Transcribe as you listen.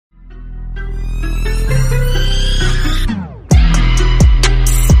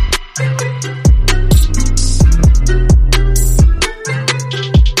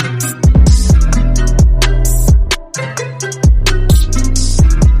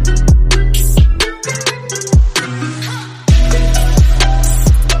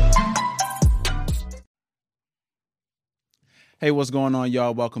Hey, what's going on,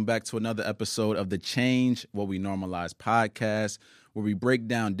 y'all? Welcome back to another episode of the Change What We Normalize podcast, where we break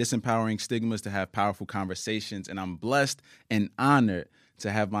down disempowering stigmas to have powerful conversations. And I'm blessed and honored to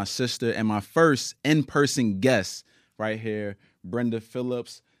have my sister and my first in-person guest right here, Brenda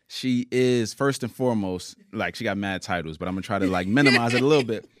Phillips. She is, first and foremost, she got mad titles, but I'm going to try to minimize it a little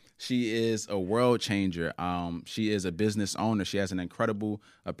bit. She is a world changer. She is a business owner. She has an incredible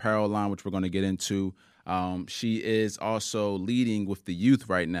apparel line, which we're going to get into. She is also leading with the youth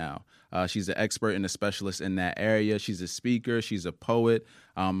right now. She's an expert and a specialist in that area. She's a speaker. She's a poet.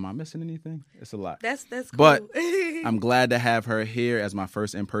 Am I missing anything? It's a lot. That's cool. But I'm glad to have her here as my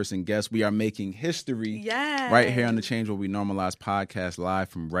first in-person guest. We are making history right here on the Change What We Normalize podcast live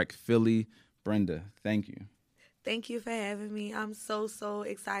from Rec Philly. Brenda, thank you. Thank you for having me. I'm so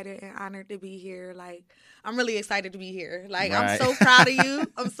excited and honored to be here. I'm really excited to be here. Right. I'm so proud of you.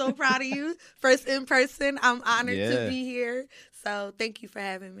 I'm so proud of you. First in person. I'm honored to be here. So thank you for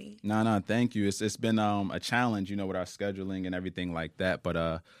having me. No, thank you. It's been a challenge, with our scheduling and everything like that.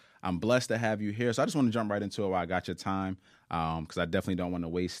 But I'm blessed to have you here. So I just want to jump right into it while I got your time, because I definitely don't want to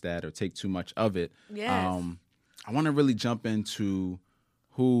waste that or take too much of it. Yes. I want to really jump into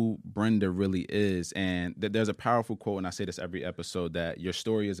who Brenda really is. And there's a powerful quote, and I say this every episode, that your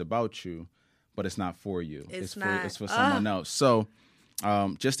story is about you, but it's not for you. It's for someone else. So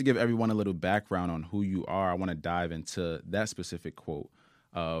just to give everyone a little background on who you are, I want to dive into that specific quote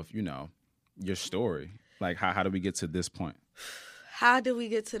of, your story. How do we get to this point? How did we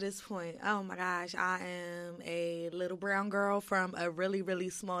get to this point? Oh, my gosh. I am a little brown girl from a really, really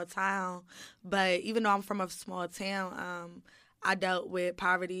small town. But even though I'm from a small town, I dealt with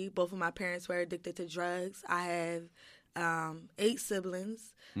poverty. Both of my parents were addicted to drugs. I have 8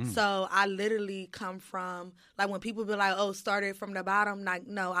 siblings. So I literally come from, when people be like, oh, started from the bottom.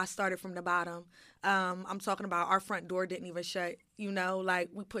 No, I started from the bottom. I'm talking about our front door didn't even shut.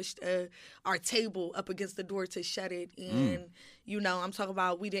 We pushed our table up against the door to shut it. And, I'm talking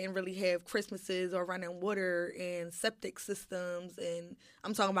about we didn't really have Christmases or running water and septic systems. And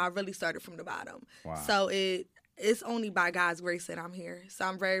I'm talking about I really started from the bottom. Wow. So it's only by God's grace that I'm here. So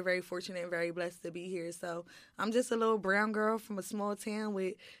I'm very, very fortunate and very blessed to be here. So I'm just a little brown girl from a small town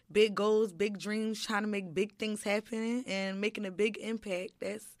with big goals, big dreams, trying to make big things happen and making a big impact.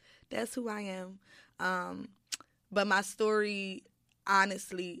 That's who I am. But my story,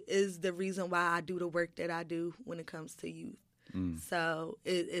 honestly, is the reason why I do the work that I do when it comes to youth. So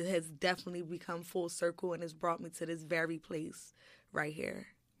it has definitely become full circle and has brought me to this very place right here.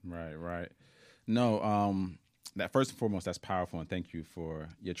 Right. No, that first and foremost, that's powerful, and thank you for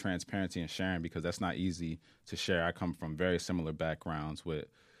your transparency and sharing, because that's not easy to share. I come from very similar backgrounds with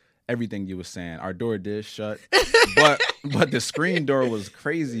everything you were saying. Our door did shut, but the screen door was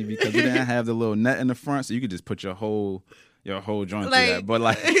crazy because we didn't have the little net in the front, so you could just put your whole joint through that. But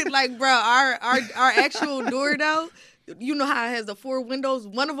bro, our actual door though, you know how it has the 4 windows.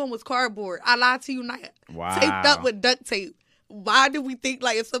 One of them was cardboard. I lied to you not. Wow. Taped up with duct tape. Why did we think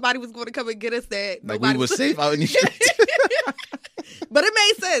if somebody was going to come and get us that we were safe out in the streets? But it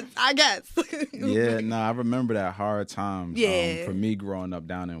made sense, I guess. I remember that hard time. Yeah. For me growing up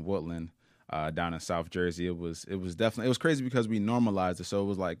down in Woodland, down in South Jersey, it was crazy because we normalized it. So it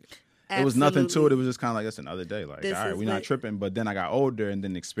was it was nothing to it. It was just kind of that's another day. All right, we're not tripping. But then I got older and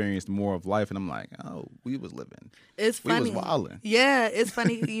then experienced more of life, and I'm like, oh, we was living. It's funny. We was wilding. Yeah, it's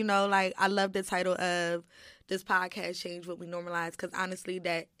funny. I love the title of this podcast, Change What We Normalize, because honestly,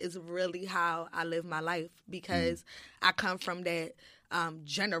 that is really how I live my life, because I come from that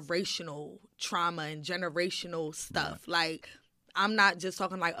generational trauma and generational stuff. Yeah. I'm not just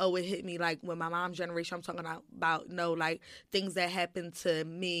talking it hit me with my mom's generation. I'm talking about things that happened to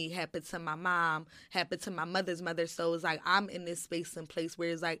me, happened to my mom, happened to my mother's mother. So it's I'm in this space and place where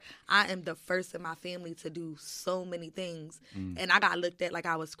it's I am the first in my family to do so many things. And I got looked at like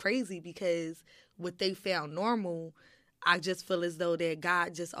I was crazy because what they found normal, I just feel as though that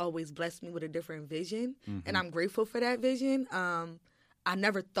God just always blessed me with a different vision. And I'm grateful for that vision. I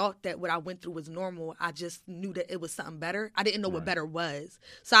never thought that what I went through was normal. I just knew that it was something better. I didn't know what better was.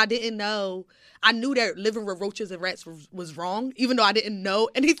 So I didn't know. I knew that living with roaches and rats was wrong, even though I didn't know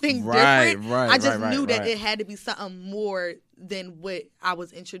anything different. I just knew that it had to be something more than what I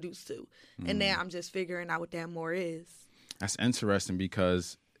was introduced to. And now I'm just figuring out what that more is. That's interesting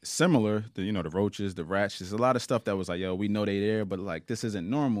because similar, the roaches, the rats, there's a lot of stuff that was we know they there, but this isn't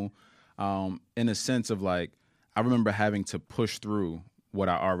normal. In a sense of I remember having to push through what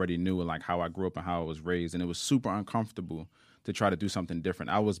I already knew and how I grew up and how I was raised. And it was super uncomfortable to try to do something different.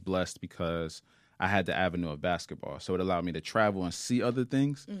 I was blessed because I had the avenue of basketball. So it allowed me to travel and see other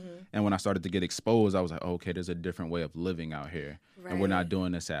things. Mm-hmm. And when I started to get exposed, I was like, okay, there's a different way of living out here. Right. And we're not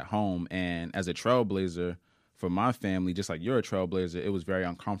doing this at home. And as a trailblazer for my family, just like you're a trailblazer, it was very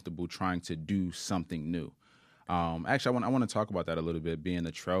uncomfortable trying to do something new. Actually, I want to talk about that a little bit, being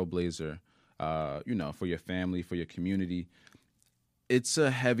a trailblazer, for your family, for your community. It's a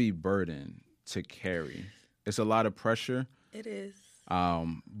heavy burden to carry. It's a lot of pressure. It is.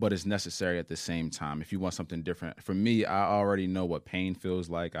 But it's necessary at the same time. If you want something different, for me, I already know what pain feels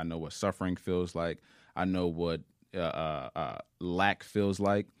like. I know what suffering feels like. I know what lack feels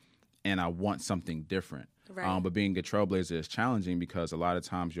like, and I want something different. Right. But being a trailblazer is challenging because a lot of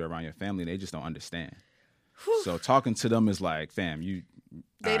times you're around your family and they just don't understand. Whew. So talking to them is like, fam,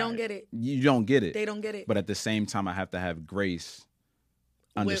 they don't get it. You don't get it. They don't get it. But at the same time, I have to have grace,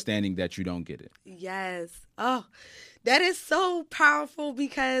 understanding that you don't get it. Yes. Oh, that is so powerful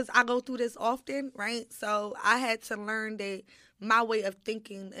because I go through this often, right? So I had to learn that my way of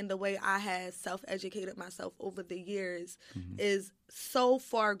thinking and the way I had self-educated myself over the years is so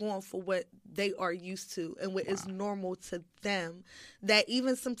far going for what they are used to and what is normal to them, that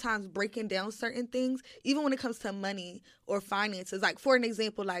even sometimes breaking down certain things, even when it comes to money or finances, like for an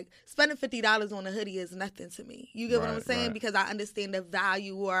example, like spending $50 on a hoodie is nothing to me. You get what I'm saying? Right. Because I understand the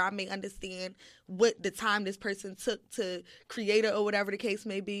value, or I may understand what the time this person took to create it or whatever the case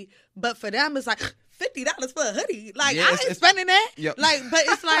may be. But for them, it's like $50 for a hoodie. Like, Yeah, I ain't spending that. Yep. Like, but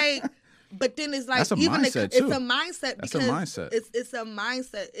it's like, but then it's like, That's a even mindset, it's too. a mindset That's because a mindset. it's a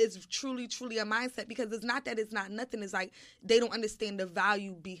mindset. It's truly, truly a mindset because it's not that it's not nothing. It's like they don't understand the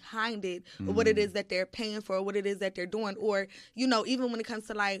value behind it or what it is that they're paying for or what it is that they're doing. Or, even when it comes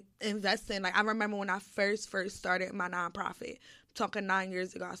to like investing, like I remember when I first started my nonprofit. Talking 9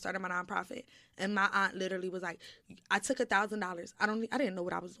 years ago, I started my nonprofit, and my aunt literally was like, I took $1,000. I didn't know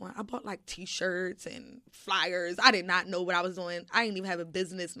what I was doing. I bought like T-shirts and flyers. I did not know what I was doing. I didn't even have a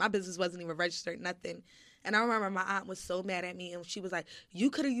business. My business wasn't even registered, nothing. And I remember my aunt was so mad at me, and she was like, you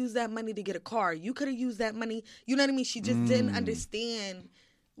could have used that money to get a car. You could have used that money. You know what I mean? She just didn't understand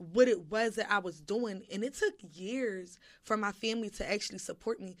what it was that I was doing. And it took years for my family to actually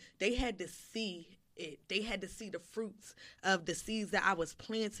support me. They had to see it. They had to see the fruits of the seeds that I was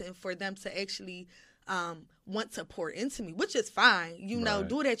planting for them to actually want to pour into me, which is fine. Right.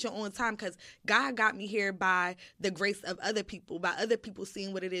 Do it at your own time because God got me here by the grace of other people, by other people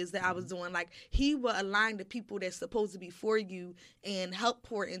seeing what it is that I was doing. Like, he will align the people that's supposed to be for you and help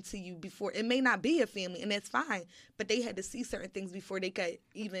pour into you before. It may not be a family, and that's fine, but they had to see certain things before they could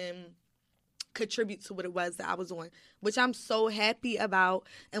even contribute to what it was that I was doing, which I'm so happy about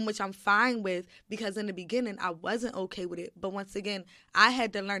and which I'm fine with, because in the beginning I wasn't okay with it. But once again, I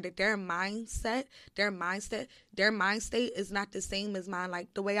had to learn that their mind state is not the same as mine.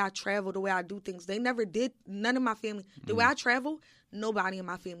 Like the way I travel, the way I do things, they never did. None of my family, the way I travel, nobody in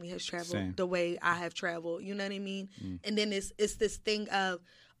my family has traveled the way I have traveled. You know what I mean? And then it's this thing of,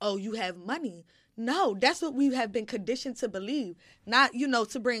 oh, you have money. No, that's what we have been conditioned to believe. Not,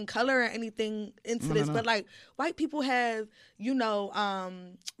 to bring color or anything into this, but like white people have,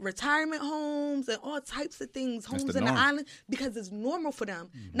 retirement homes and all types of things, homes in the island, because it's normal for them.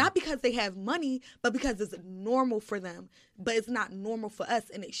 Not because they have money, but because it's normal for them. But it's not normal for us,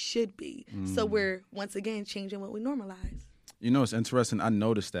 and it should be. So we're, once again, changing what we normalize. It's interesting. I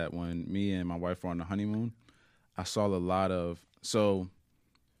noticed that when me and my wife were on the honeymoon, I saw a lot of,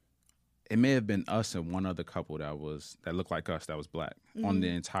 it may have been us and one other couple that looked like us, that was black on the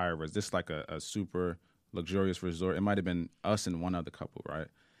entire resort. This is like a super luxurious resort. It might have been us and one other couple, right?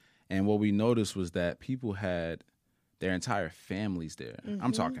 And what we noticed was that people had their entire families there.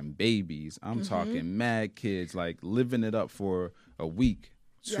 I'm talking babies. I'm talking mad kids, like living it up for a week,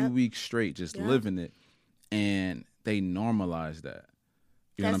 2 weeks straight, just living it. And they normalized that.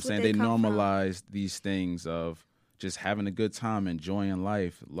 You know what I'm saying? They normalized these things of just having a good time, enjoying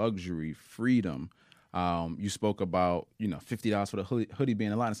life, luxury, freedom. You spoke about, $50 for the hoodie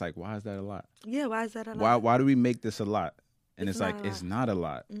being a lot. It's like, why is that a lot? Yeah, why is that a lot? Why do we make this a lot? And it's like, not a lot. it's not a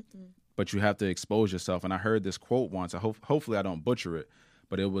lot. But you have to expose yourself. And I heard this quote once. Hopefully I don't butcher it.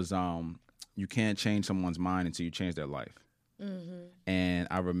 But it was, you can't change someone's mind until you change their life. And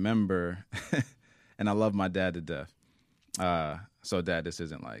I remember, and I love my dad to death. So, Dad, this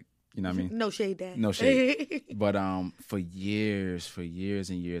isn't like, you know what I mean? No shade, Dad. No shade. But for years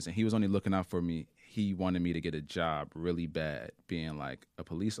and years, and he was only looking out for me. He wanted me to get a job really bad, being like a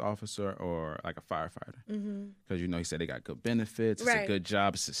police officer or like a firefighter. Because, he said they got good benefits. It's a good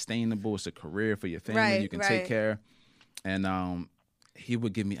job. It's sustainable. It's a career for your family. You can take care. And he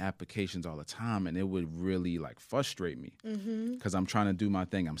would give me applications all the time, and it would really like frustrate me because I'm trying to do my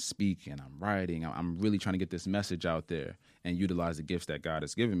thing. I'm speaking, I'm writing, I'm really trying to get this message out there and utilize the gifts that God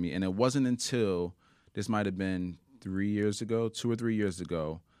has given me. And it wasn't until this might have been 2 or 3 years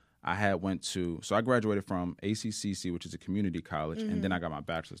ago, I graduated from ACCC, which is a community college, and then I got my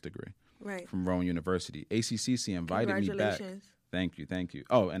bachelor's degree from Rowan University. ACCC invited me back. Thank you.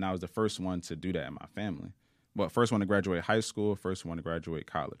 Oh, and I was the first one to do that in my family. Well, first one to graduate high school, first one to graduate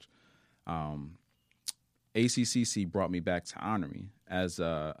college. ACCC brought me back to honor me as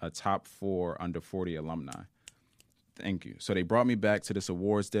a top 4 under 40 alumni. Thank you. So they brought me back to this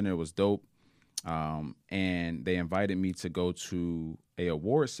awards dinner. It was dope. And they invited me to go to a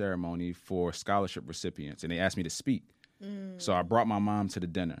award ceremony for scholarship recipients, and they asked me to speak. So I brought my mom to the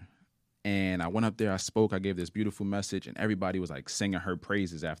dinner. And I went up there, I spoke, I gave this beautiful message, and everybody was like singing her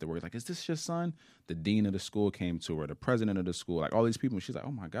praises afterwards. Like, is this your son? The dean of the school came to her, the president of the school, like all these people. She's like,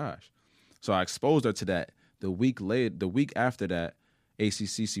 oh my gosh. So I exposed her to that. The week after that,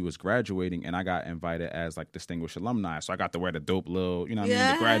 ACCC was graduating, and I got invited as like distinguished alumni. So I got to wear the dope little,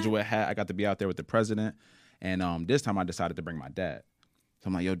 the graduate hat. I got to be out there with the president. And this time I decided to bring my dad. So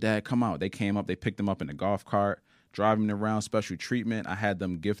I'm like, yo, Dad, come out. They came up, they picked him up in the golf cart, driving him around, special treatment. I had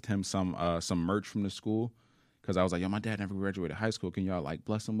them gift him some merch from the school because I was like, yo, my dad never graduated high school. Can y'all like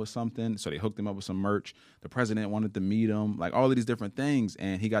bless him with something? So they hooked him up with some merch. The president wanted to meet him, like all of these different things.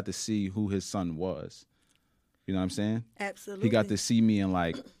 And he got to see who his son was. You know what I'm saying? Absolutely. He got to see me in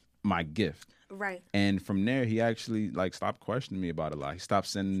like my gift. Right. And from there, he actually like stopped questioning me about it a lot. He stopped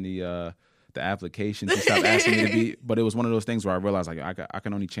sending the applications. He stopped asking me to be. But it was one of those things where I realized like I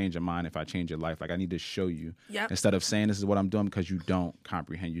can only change your mind if I change your life. Like I need to show you instead of saying this is what I'm doing because you don't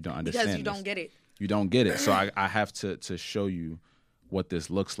comprehend, you don't understand. Because you don't get it. You don't get it. So I have to show you what this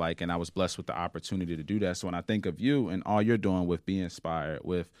looks like. And I was blessed with the opportunity to do that. So when I think of you and all you're doing with Be Inspired,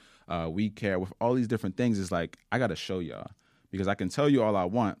 with We Care, with all these different things, it's like I got to show y'all. Because I can tell you all I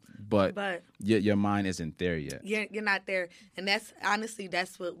want, but your mind isn't there yet. You're not there. And that's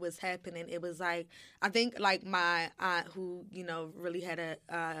what was happening. It was like, I think like my aunt who, really had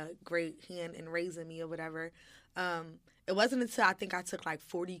a great hand in raising me or whatever. It wasn't until I think I took like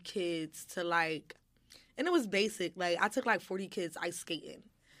 40 kids to like, and it was basic. Like I took like 40 kids ice skating.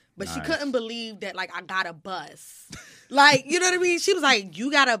 But She couldn't believe that, like, I got a bus. Like, you know what I mean? She was like, you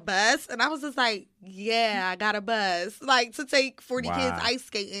got a bus? And I was just like, yeah, I got a bus. Like, to take 40 kids ice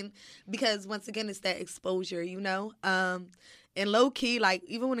skating. Because, once again, it's that exposure, And low-key, like,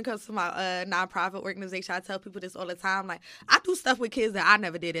 even when it comes to my nonprofit organization, I tell people this all the time. Like, I do stuff with kids that I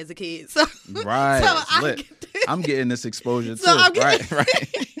never did as a kid. So, I'm getting this exposure, too. Right.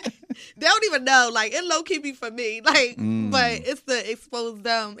 They don't even know. Like, it low-key be for me. Like, but it's to expose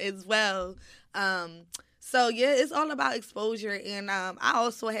them as well. So, yeah, it's all about exposure. And I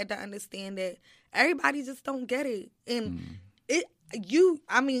also had to understand that everybody just don't get it. And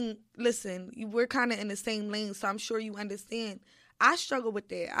listen, we're kind of in the same lane, so I'm sure you understand. I struggle with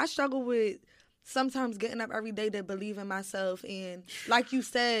that. I struggle with sometimes getting up every day to believe in myself. And like you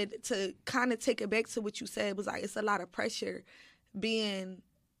said, to kind of take it back to what you said, was like, it's a lot of pressure being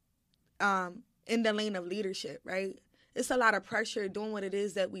in the lane of leadership, right? It's a lot of pressure doing what it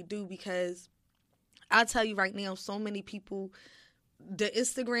is that we do, because I'll tell you right now, so many people, the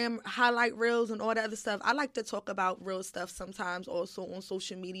Instagram highlight reels and all that other stuff, I like to talk about real stuff sometimes also on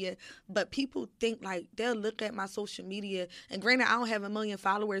social media, but people think like they'll look at my social media, and granted, I don't have 1 million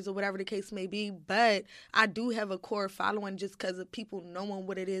followers or whatever the case may be, but I do have a core following just because of people knowing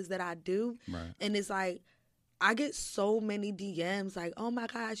what it is that I do. Right. And it's like, I get so many DMs like, oh my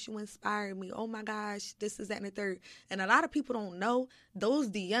gosh, you inspired me. Oh my gosh, this, is that, and the third. And a lot of people don't know those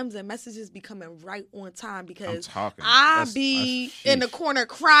DMs and messages be coming right on time, because I be in the corner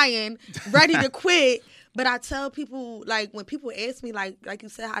crying, ready to quit. But I tell people, like, when people ask me, like you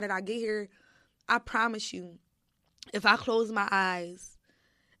said, how did I get here? I promise you, if I close my eyes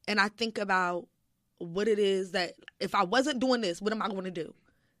and I think about what it is that, if I wasn't doing this, what am I going to do?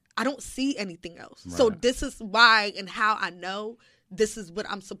 I don't see anything else. Right. So this is why and how I know this is what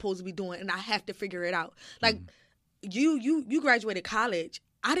I'm supposed to be doing, and I have to figure it out. Like, you graduated college.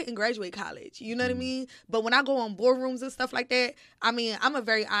 I didn't graduate college. You know what I mean? But when I go on boardrooms and stuff like that, I mean, I'm a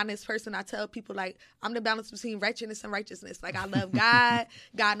very honest person. I tell people, like, I'm the balance between wretchedness and righteousness. Like, I love God.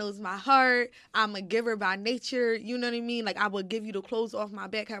 God knows my heart. I'm a giver by nature. You know what I mean? Like, I will give you the clothes off my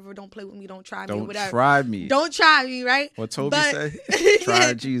back. However, don't play with me. Don't try me. Whatever. Don't try me. Don't try me, right? What Toby say?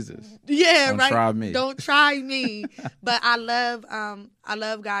 Try Jesus. Yeah, don't right. Try me. Don't try me. But I love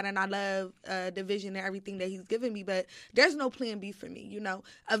God, and I love the vision and everything that He's given me. But there's no plan B for me,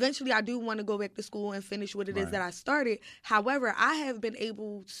 eventually I do want to go back to school and finish what it is that I started. However, I have been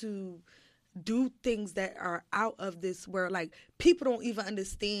able to do things that are out of this world. Like, people don't even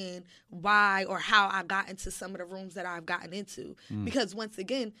understand why or how I got into some of the rooms that I've gotten into. Because once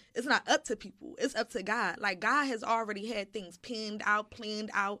again, it's not up to people. It's up to God. Like, God has already had things planned out,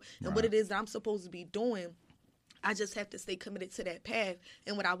 and what it is that I'm supposed to be doing. I just have to stay committed to that path.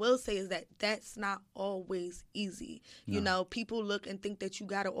 And what I will say is that that's not always easy. No. You know, people look and think that you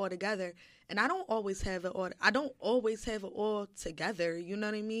got it all together. And I don't always have it all together. You know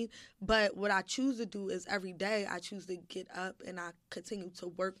what I mean? But what I choose to do is every day I choose to get up and I continue to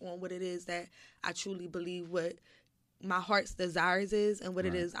work on what it is that I truly believe what my heart's desires is and what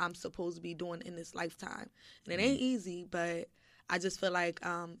it is I'm supposed to be doing in this lifetime. And it ain't easy, but I just feel like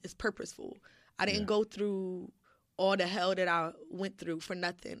it's purposeful. I didn't go through all the hell that I went through for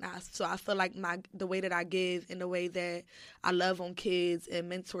nothing. So I feel like the way that I give and the way that I love on kids and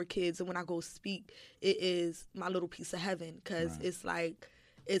mentor kids, and when I go speak, it is my little piece of heaven, because it's like,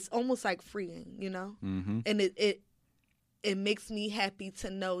 it's almost like freeing, you know? And it makes me happy to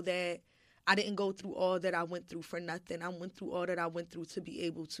know that I didn't go through all that I went through for nothing. I went through all that I went through to be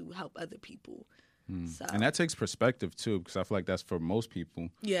able to help other people. So. And that takes perspective, too, because I feel like that's for most people.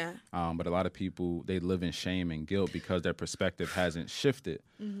 Yeah. But a lot of people, they live in shame and guilt because their perspective hasn't shifted.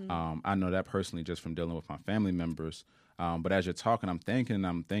 I know that personally just from dealing with my family members. But as you're talking, I'm thinking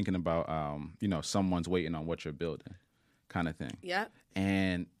about, someone's waiting on what you're building kind of thing. Yeah.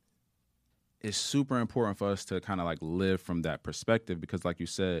 And it's super important for us to kind of like live from that perspective because, like you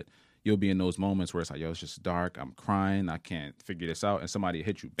said, you'll be in those moments where it's like, yo, it's just dark. I'm crying. I can't figure this out. And somebody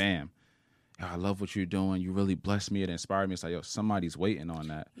hit you, bam. I love what you're doing. You really blessed me. It inspired me. It's like, yo, somebody's waiting on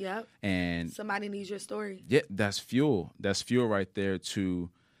that. Yep. And somebody needs your story. Yeah, that's fuel. That's fuel right there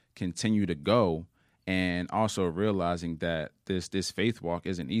to continue to go. And also realizing that this faith walk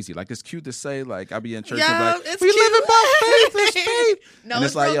isn't easy. Like, it's cute to say, like, I be in church and like, we live by faith. It's faith. No, and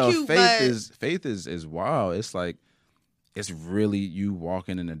it's like, yo, cute, faith is wild. It's like, it's really you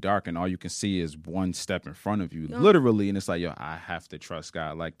walking in the dark and all you can see is one step in front of you, literally. And it's like, yo, I have to trust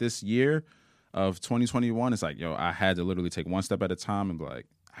God. Like, this year of 2021, it's like, yo, I had to literally take one step at a time and be like,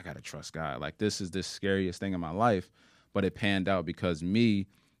 I got to trust God. Like, this is the scariest thing in my life. But it panned out because me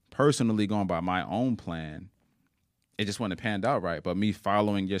personally going by my own plan, it just wouldn't have panned out right. But me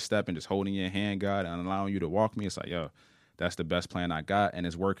following your step and just holding your hand, God, and allowing you to walk me, it's like, yo, that's the best plan I got. And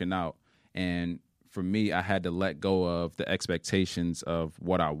it's working out. And for me, I had to let go of the expectations of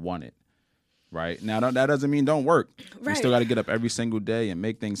what I wanted. Right? Now, that doesn't mean don't work. You still got to get up every single day and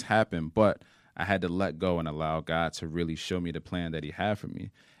make things happen. But I had to let go and allow God to really show me the plan that he had for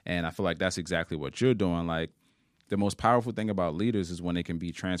me. And I feel like that's exactly what you're doing. Like, the most powerful thing about leaders is when they can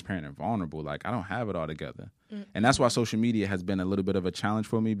be transparent and vulnerable. Like, I don't have it all together. And that's why social media has been a little bit of a challenge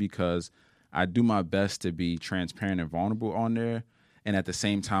for me, because I do my best to be transparent and vulnerable on there. And at the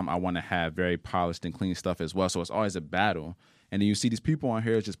same time, I want to have very polished and clean stuff as well. So it's always a battle. And then you see these people on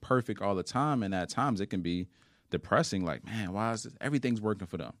here, it's just perfect all the time. And at times it can be depressing. Like, man, why is this? Everything's working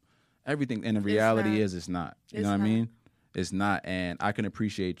for them. Everything. And the reality is it's not. You know what I mean? It's not. And I can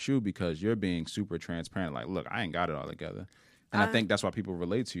appreciate you because you're being super transparent. Like, look, I ain't got it all together. And I think that's why people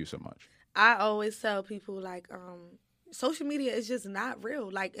relate to you so much. I always tell people, like, social media is just not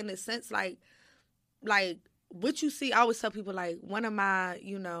real. Like, in a sense, like what you see, I always tell people, like, one of my,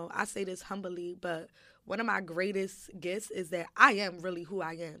 I say this humbly, but one of my greatest gifts is that I am really who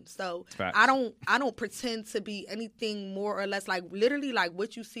I am. So Facts. I don't pretend to be anything more or less. Like, literally, like,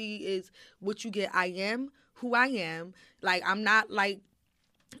 what you see is what you get. I am who I am. Like, I'm not like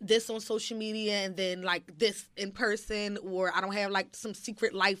this on social media and then like this in person, or I don't have like some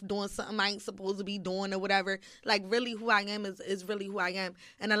secret life doing something I ain't supposed to be doing or whatever. Like, really who I am is really who I am.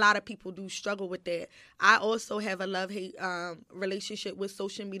 And a lot of people do struggle with that. I also have a love-hate relationship with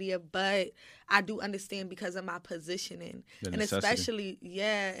social media, but I do understand because of my positioning. And especially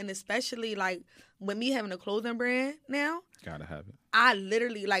like with me having a clothing brand now. Gotta have it. I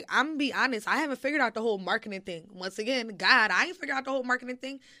literally, like, I'm gonna be honest, I haven't figured out the whole marketing thing. Once again, God, I ain't figured out the whole marketing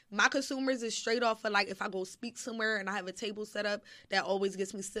thing. My consumers is straight off of, like, if I go speak somewhere and I have a table set up, that always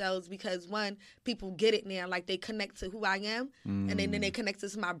gets me sales because, one, people get it now. Like, they connect to who I am, and then they connect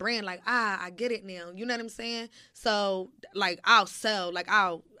to my brand. Like, I get it now. You know what I'm saying? So, like, I'll sell. Like,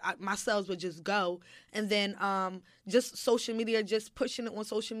 my sales would just go. And then just social media, just pushing it on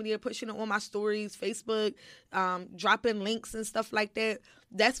social media, pushing it on my stories, Facebook, dropping links and stuff like that.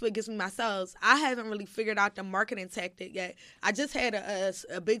 That's what gives me my sales. I haven't really figured out the marketing tactic yet. I just had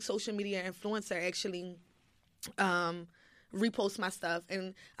a big social media influencer actually repost my stuff.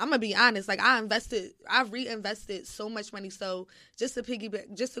 And I'm gonna be honest, like I reinvested so much money. So just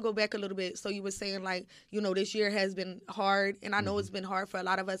to go back a little bit. So you were saying like, this year has been hard, and I know it's been hard for a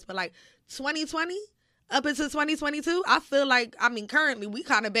lot of us, but like 2020 up into 2022, I feel like, currently we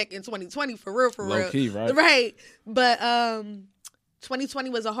kind of back in 2020 for real. Low key, right? Right. But 2020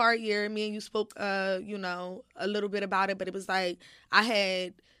 was a hard year. Me and you spoke, a little bit about it, but it was like I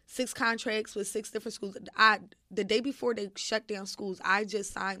had 6 contracts with 6 different schools. The day before they shut down schools, I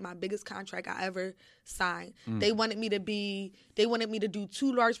just signed my biggest contract I ever signed. They wanted me to do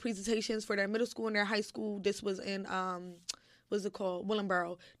 2 large presentations for their middle school and their high school. This was in what's it called?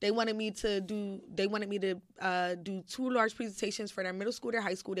 Willingboro. They wanted me to do 2 large presentations for their middle school, their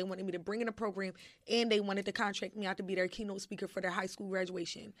high school. They wanted me to bring in a program, and they wanted to contract me out to be their keynote speaker for their high school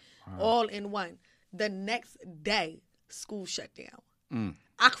graduation. Wow. All in one. The next day, school shut down.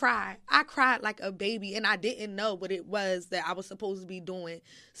 I cried like a baby, and I didn't know what it was that I was supposed to be doing.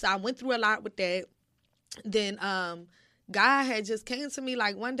 So I went through a lot with that. Then God had just came to me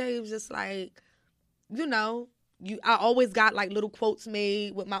like one day. It was just like, I always got like little quotes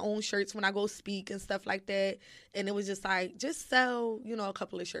made with my own shirts when I go speak and stuff like that. And it was just like, just sell, a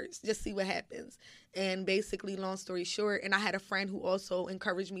couple of shirts, just see what happens. And basically, long story short, and I had a friend who also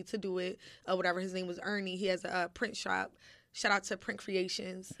encouraged me to do it, whatever. His name was Ernie. He has a print shop. Shout out to Print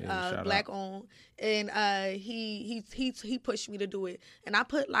Creations, Black owned. And he pushed me to do it. And I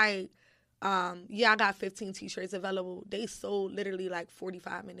put like, I got 15 T-shirts available. They sold literally like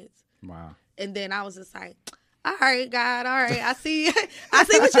 45 minutes. Wow. And then I was just like, all right, God, all right, I see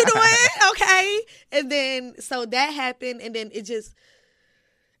what you're doing, okay. And then, so that happened, and then it just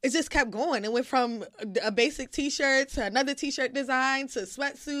kept going. It went from a basic T-shirt to another T-shirt design to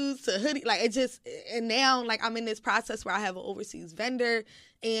sweatsuits to hoodie, and now, like, I'm in this process where I have an overseas vendor,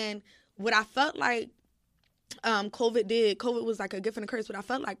 and what I felt like COVID was like a gift and a curse. What I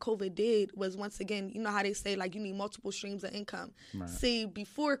felt like COVID did was, once again, you know how they say, like, you need multiple streams of income. Right. See,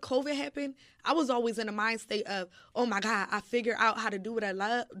 before COVID happened, I was always in a mind state of, oh my God, I figure out how to do what I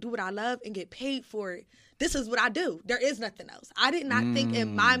love and get paid for it. This is what I do. There is nothing else. I did not think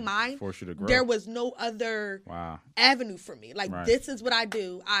in my mind there was no other avenue for me. Like, This is what I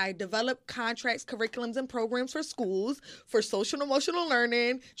do. I develop contracts, curriculums, and programs for schools, for social and emotional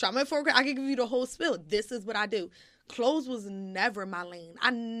learning, trauma-informed. I can give you the whole spiel. This is what I do. Clothes was never my lane. I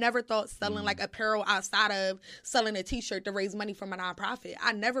never thought selling like apparel outside of selling a T-shirt to raise money for my nonprofit.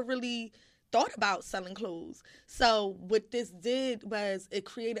 I never really thought about selling clothes. So what this did was it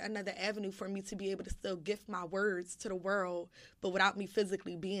created another avenue for me to be able to still gift my words to the world, but without me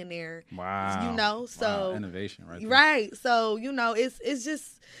physically being there. Wow. So innovation, right there. Right. So, it's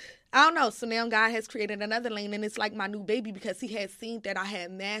just, I don't know. So now God has created another lane, and it's like my new baby, because he had seen that I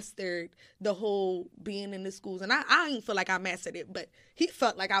had mastered the whole being in the schools. And I didn't feel like I mastered it, but he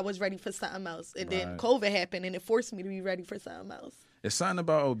felt like I was ready for something else. And then COVID happened, and it forced me to be ready for something else. It's something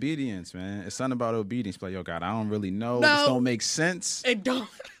about obedience, man. It's something about obedience. Like, yo, God, I don't really know. This don't make sense. It don't.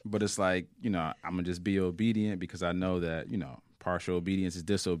 But it's like, I'm going to just be obedient, because I know that, partial obedience is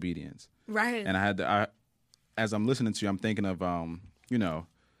disobedience. Right. And as I'm listening to you, I'm thinking of,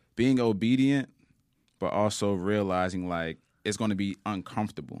 being obedient, but also realizing, like, it's going to be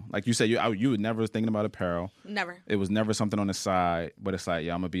uncomfortable. Like you said, you were never thinking about apparel. Never. It was never something on the side, but it's like,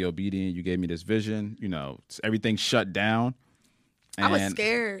 yeah, I'm going to be obedient. You gave me this vision. Everything shut down. I was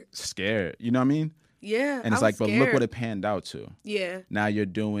scared. You know what I mean? Yeah. And it's like, but look what it panned out to. Yeah. Now you're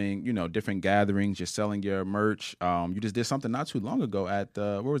doing, different gatherings. You're selling your merch. You just did something not too long ago at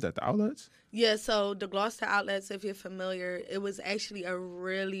where was that? The outlets? Yeah. So the Gloucester outlets, if you're familiar, it was actually a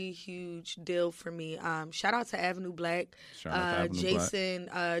really huge deal for me. Shout out to Avenue Black. Jason,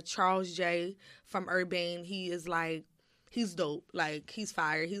 Charles J from Urbane. He is like, he's dope. Like, he's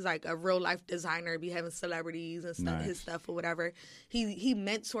fire. He's like a real life designer, be having celebrities and stuff, his stuff or whatever. He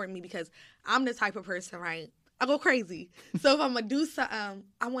mentored me, because I'm the type of person, right? I go crazy. So if I'm going to do something,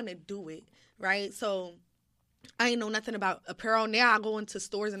 I want to do it, right? So I ain't know nothing about apparel. Now I go into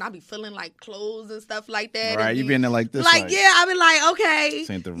stores and I be feeling like clothes and stuff like that. Right, you be in there like this. Like, yeah, I be like, okay. This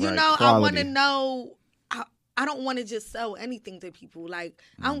ain't the right quality. I want to know. I don't want to just sell anything to people. Like,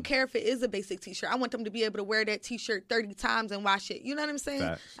 I don't care if it is a basic T-shirt. I want them to be able to wear that T-shirt 30 times and wash it. You know what I'm saying?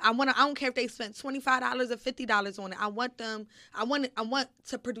 Facts. I don't care if they spent $25 or $50 on it. I want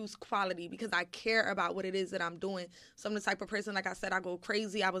to produce quality, because I care about what it is that I'm doing. So I'm the type of person, like I said, I go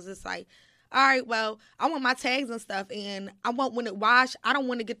crazy. I was just like, all right, well, I want my tags and stuff, and I want, when it wash, I don't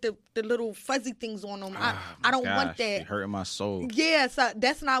want to get the little fuzzy things on them. I don't want that. You're hurting my soul. Yeah, so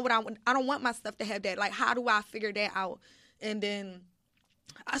that's not what I want. I don't want my stuff to have that. Like, how do I figure that out? And then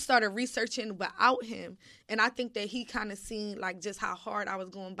I started researching without him. And I think that he kind of seen like just how hard I was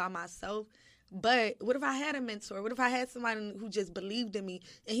going by myself. But what if I had a mentor? What if I had somebody who just believed in me?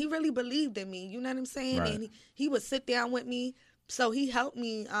 And he really believed in me. You know what I'm saying? Right. And he would sit down with me. So he helped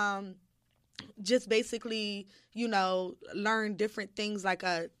me just basically, you know, learn different things like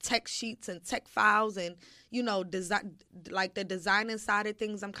tech sheets and tech files and, you know, design, like the designing side of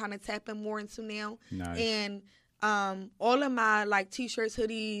things I'm kind of tapping more into now. Nice. And all of my like t-shirts,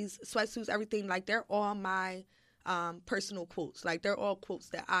 hoodies, sweatsuits, everything, like they're all my personal quotes. Like they're all quotes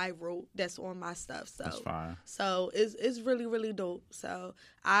that I wrote that's on my stuff. So that's fire. So it's really, really dope. So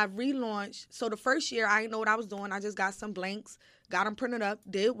I relaunched. So the first year I didn't know what I was doing. I just got some blanks, got them printed up,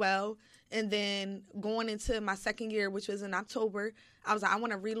 did well. And then going into my second year, which was in October, I was like, I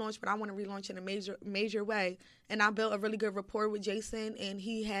want to relaunch, but I want to relaunch in a major way. And I built a really good rapport with Jason, and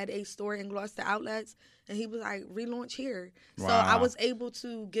he had a store in Gloucester Outlets, and he was like, relaunch here. Wow. So I was able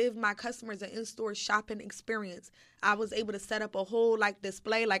to give my customers an in-store shopping experience. I was able to set up a whole like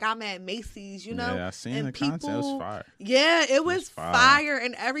display, like I'm at Macy's, you know? Yeah, I seen and the content. It was fire. Yeah, it was fire.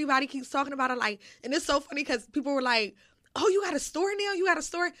 And everybody keeps talking about it. Like, and it's so funny because people were like, oh, you got a store now? You got a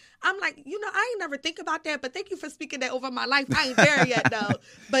store? I'm like, you know, I ain't never think about that, but thank you for speaking that over my life. I ain't there yet, though.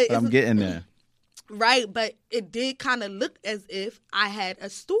 But I'm getting there. Right, but it did kind of look as if I had a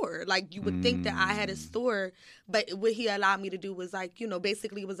store. Like, you would think that I had a store, but what he allowed me to do was, like, you know,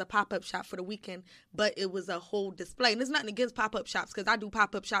 basically it was a pop-up shop for the weekend, but it was a whole display. And there's nothing against pop-up shops because I do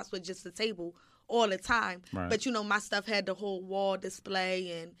pop-up shops with just a table all the time. Right. But, you know, my stuff had the whole wall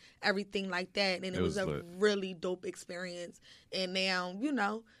display and everything like that, and it was a lit. really dope experience. And now, you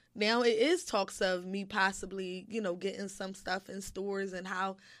know, now it is talks of me possibly, you know, getting some stuff in stores and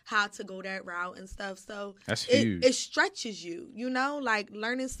how to go that route and stuff. So that's huge. It stretches you, you know, like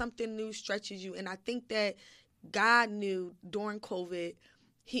learning something new stretches you. And I think that God knew during COVID,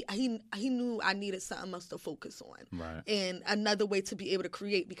 he knew I needed something else to focus on. Right. And another way to be able to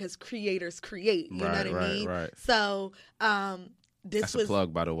create, because creators create, you know what I mean? Right. So that's a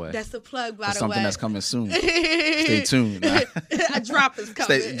plug, by the way. That's a plug, by the way. Something that's coming soon. Stay tuned. A drop is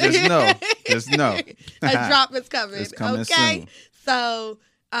coming. Just know. A drop is coming. It's coming okay? soon. So,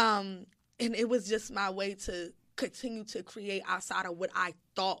 and it was just my way to continue to create outside of what I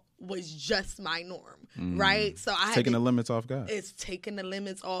thought was just my norm, right? So I taking the limits off God. It's taking the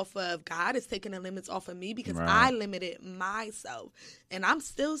limits off of God. It's taking the limits off of me because Right. I limited myself, and I'm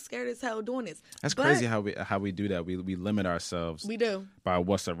still scared as hell doing this. That's crazy how we do that. We limit ourselves. We do by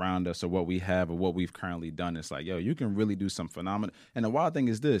what's around us or what we have or what we've currently done. It's like, yo, you can really do some phenomenal. And the wild thing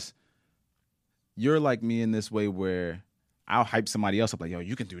is this: you're like me in this way where I'll hype somebody else up, like, yo,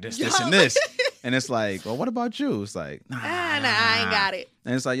 you can do this, this, and this. And it's like, well, what about you? It's like, nah, I ain't got it.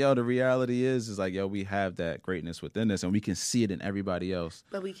 And it's like, yo, the reality is like, yo, we have that greatness within us, and we can see it in everybody else,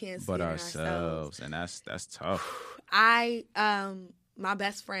 but we can't see but it in ourselves, and that's tough. My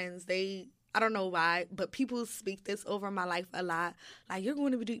best friends, I don't know why, but people speak this over my life a lot. Like, you're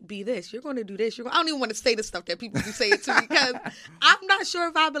going to be this, you're going to do this. I don't even want to say the stuff that people do say it to me because I'm not sure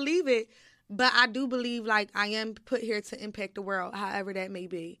if I believe it. But I do believe, like, I am put here to impact the world, however that may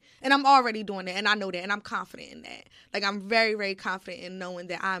be. And I'm already doing that, and I know that, and I'm confident in that. Like, I'm very, very confident in knowing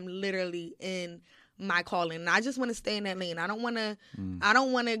that I'm literally in my calling. And I just want to stay in that lane. I don't want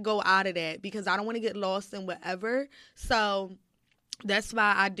to go out of that because I don't want to get lost in whatever. So that's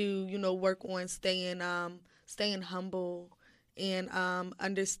why I do, you know, work on staying humble and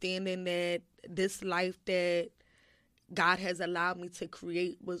understanding that this life that God has allowed me to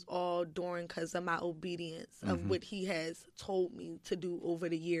create was all during because of my obedience of what he has told me to do over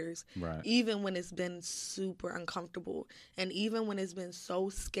the years. Right. Even when it's been super uncomfortable and even when it's been so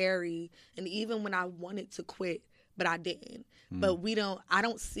scary and even when I wanted to quit, but I didn't. But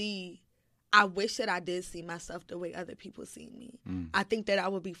I wish that I did see myself the way other people see me. I think that I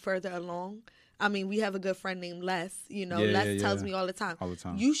would be further along. I mean, we have a good friend named Les. You know, Les tells me all the time.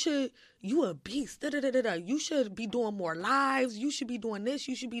 You a beast. Da-da-da-da-da. You should be doing more lives. You should be doing this.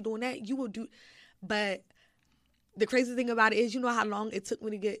 You should be doing that. You will do. But the crazy thing about it is, you know how long it took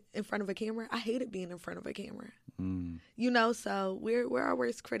me to get in front of a camera? I hated being in front of a camera. You know, so we're our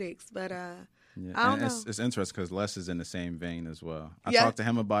worst critics. But I don't know. It's interesting because Les is in the same vein as well. I talked to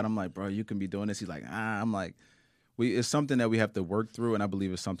him about it. I'm like, bro, you can be doing this. He's like, I'm like, it's something that we have to work through, and I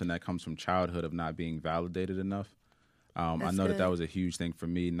believe it's something that comes from childhood of not being validated enough. I know that was a huge thing for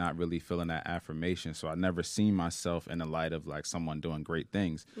me, not really feeling that affirmation. So I never seen myself in the light of like someone doing great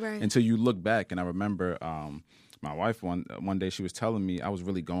things until you look back. And I remember my wife one day, she was telling me, I was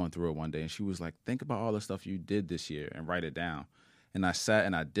really going through it one day, and she was like, think about all the stuff you did this year and write it down. And I sat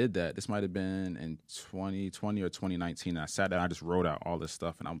and I did that. This might have been in 2020 or 2019. I sat down, I just wrote out all this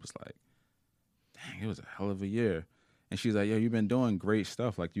stuff, and I was like, dang, it was a hell of a year. And she's like, yo, you've been doing great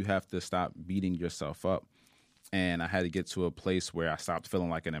stuff. Like, you have to stop beating yourself up. And I had to get to a place where I stopped feeling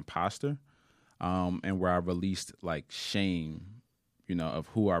like an imposter, and where I released, like, shame, of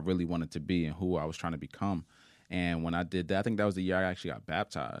who I really wanted to be and who I was trying to become. And when I did that, I think that was the year I actually got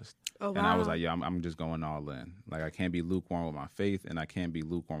baptized. Oh, wow. And I was like, yeah, I'm just going all in. Like, I can't be lukewarm with my faith, and I can't be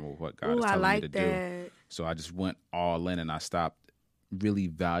lukewarm with what God is telling me to do. So I just went all in, and I stopped really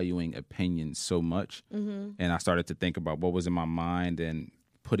valuing opinions so much. Mm-hmm. And I started to think about what was in my mind and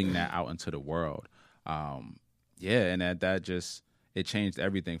putting that out into the world. And that just, it changed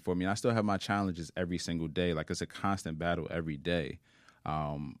everything for me. And I still have my challenges every single day. Like, it's a constant battle every day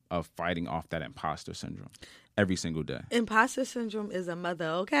of fighting off that imposter syndrome. Every single day. Imposter syndrome is a mother,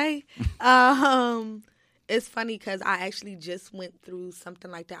 okay? It's funny because I actually just went through something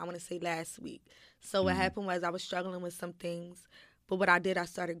like that, I want to say last week. So what happened was I was struggling with some things. But what I did, I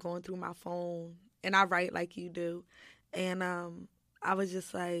started going through my phone. And I write like you do. And I was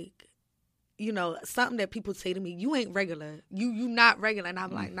just like, something that people say to me, you ain't regular. You not regular. And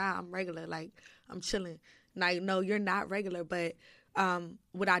I'm like, nah, I'm regular. Like, I'm chilling. Like, no, you're not regular. But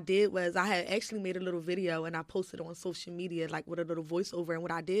what I did was I had actually made a little video and I posted on social media, like, with a little voiceover. And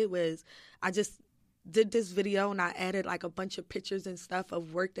what I did was I just did this video and I added, like, a bunch of pictures and stuff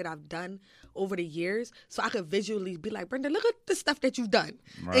of work that I've done over the years, so I could visually be like, Brenda, look at the stuff that you've done.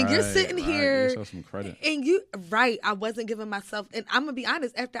 Right, and you're sitting here. Give yourself some credit. And I wasn't giving myself, and I'm going to be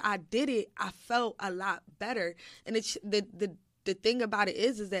honest, after I did it, I felt a lot better. And it's the thing about it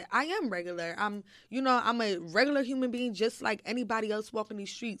is that I am regular. I'm a regular human being just like anybody else walking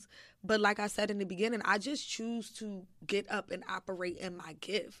these streets. But like I said in the beginning, I just choose to get up and operate in my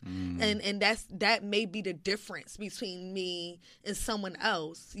gift. And that may be the difference between me and someone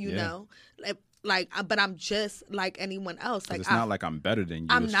else, you know? But I'm just like anyone else. Like, it's not like I'm better than you.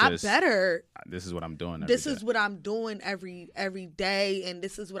 I'm not better. This is what I'm doing every day. This is what I'm doing every day, and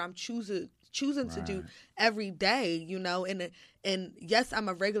this is what I'm choosing to do every day, and yes, I'm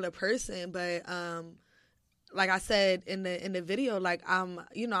a regular person, but like I said in the video, like,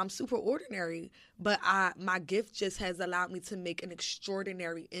 I'm super ordinary, but my gift just has allowed me to make an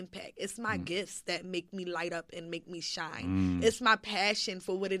extraordinary impact. It's my gifts that make me light up and make me shine. It's my passion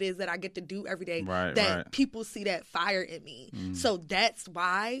for what it is that I get to do every day that people see that fire in me. So that's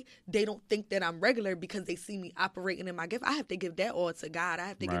why they don't think that I'm regular, because they see me operating in my gift. I have to give that all to God. I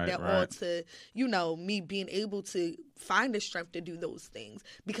have to give that all to, me being able to find the strength to do those things,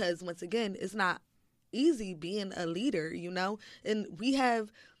 because once again, it's not easy being a leader, and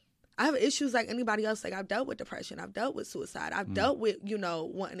I have issues like anybody else. Like, I've dealt with depression, I've dealt with suicide, I've dealt with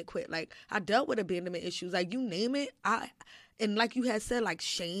wanting to quit, like, I dealt with abandonment issues, like, you name it. And like you had said, like,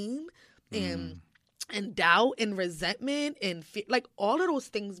 shame and doubt and resentment and fear, like, all of those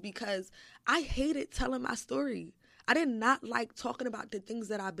things, because I hated telling my story. I did not like talking about the things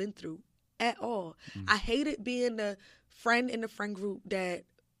that I've been through at all. I hated being the friend in the friend group that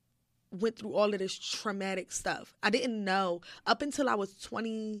went through all of this traumatic stuff. I didn't know, up until I was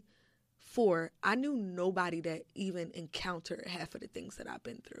 24, I knew nobody that even encountered half of the things that I've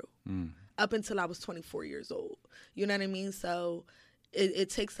been through. Up until I was 24 years old. You know what I mean? So it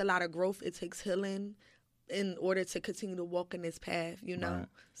takes a lot of growth. It takes healing in order to continue to walk in this path, Right.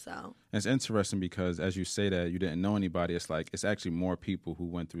 So it's interesting because as you say that you didn't know anybody, it's like it's actually more people who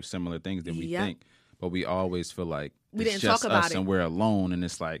went through similar things than we think. But we always feel like we didn't just talk about us and we're alone, and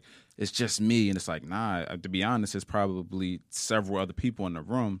it's like it's just me, and it's like, nah. To be honest, there's probably several other people in the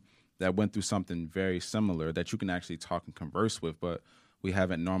room that went through something very similar that you can actually talk and converse with, but we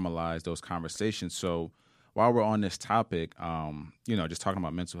haven't normalized those conversations. So while we're on this topic, just talking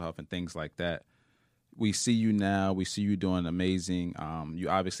about mental health and things like that, we see you now. We see you doing amazing. You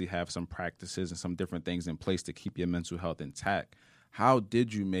obviously have some practices and some different things in place to keep your mental health intact. How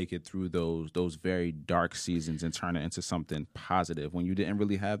did you make it through those very dark seasons and turn it into something positive when you didn't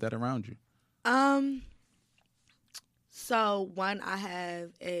really have that around you? So one, I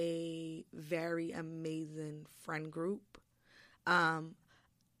have a very amazing friend group.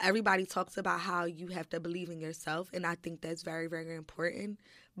 Everybody talks about how you have to believe in yourself, and I think that's very, very important.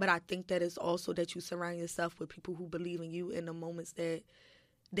 But I think that it's also that you surround yourself with people who believe in you in the moments that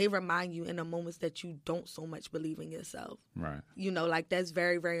they remind you, in the moments that you don't so much believe in yourself. Right. Like, that's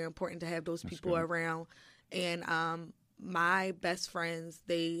very, very important to have those people around. And my best friends,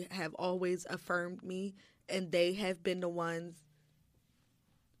 they have always affirmed me, and they have been the ones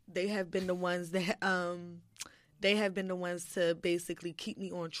that to basically keep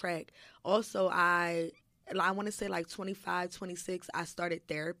me on track. Also, I I want to say like 25, 26, I started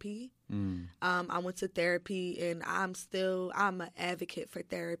therapy. I went to therapy, and I'm an advocate for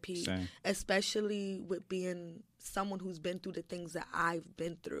therapy. Same. Especially with being someone who's been through the things that I've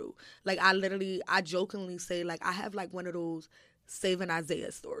been through. Like, I jokingly say, like, I have like one of those Saving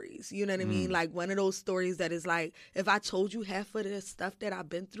Isaiah stories. You know what I mean? Like, one of those stories that is like, if I told you half of the stuff that I've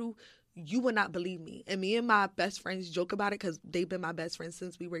been through, you would not believe me. And me and my best friends joke about it because they've been my best friends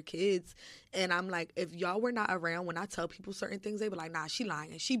since we were kids. And I'm like, if y'all were not around when I tell people certain things, they be like, nah, she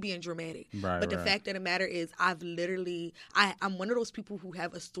lying. She being dramatic. But the fact of the matter is, I'm one of those people who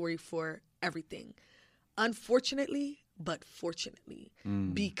have a story for everything. Unfortunately, but fortunately,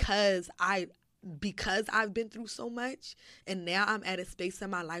 because I've been through so much, and now I'm at a space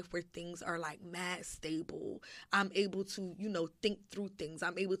in my life where things are like mad stable. I'm able to, think through things.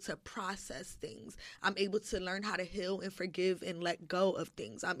 I'm able to process things. I'm able to learn how to heal and forgive and let go of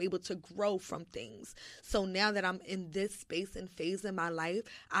things. I'm able to grow from things. So now that I'm in this space and phase in my life,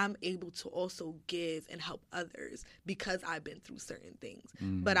 I'm able to also give and help others because I've been through certain things.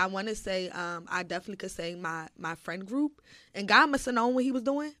 But I want to say, I definitely could say my friend group, and God must have known what he was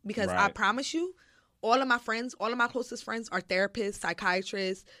doing, because I promise you, all of my friends, all of my closest friends are therapists,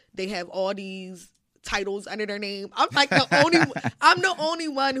 psychiatrists. They have all these titles under their name. I'm like I'm the only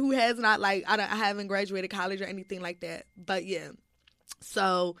one who has not, like, I haven't graduated college or anything like that. But yeah,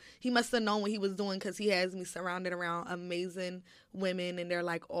 so he must have known what he was doing, because he has me surrounded around amazing women, and they're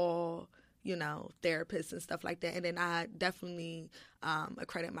like all, therapists and stuff like that. And then I definitely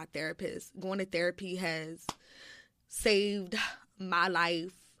accredit my therapist. Going to therapy has saved my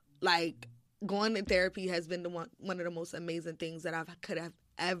life. Like, going to therapy has been one of the most amazing things that I could have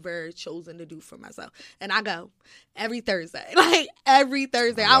ever chosen to do for myself. And I go every Thursday. Like, every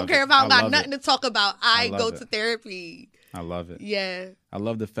Thursday. I don't care if I don't got nothing to talk about. I go to therapy. I love it. Yeah. I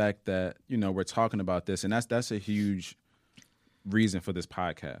love the fact that, we're talking about this, and that's a huge reason for this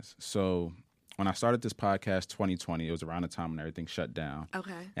podcast. So when I started this podcast 2020, it was around the time when everything shut down.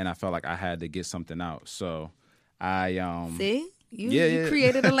 Okay. And I felt like I had to get something out. So I See? You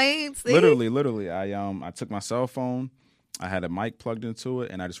created a lane. See? Literally. I took my cell phone, I had a mic plugged into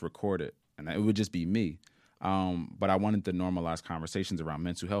it, and I just recorded. And it would just be me. But I wanted to normalize conversations around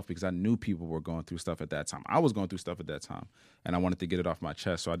mental health, because I knew people were going through stuff at that time. I was going through stuff at that time, and I wanted to get it off my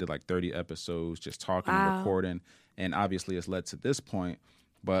chest. So I did like 30 episodes, just talking and recording. And obviously it's led to this point.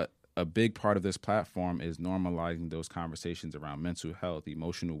 But a big part of this platform is normalizing those conversations around mental health,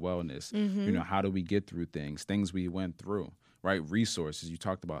 emotional wellness. How do we get through things we went through, right? Resources. You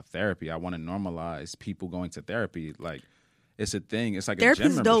talked about therapy. I want to normalize people going to therapy. Like, it's a thing. It's like Therapy's a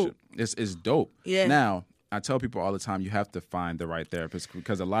gym membership. Dope. It's dope. Yeah. Now, I tell people all the time, you have to find the right therapist,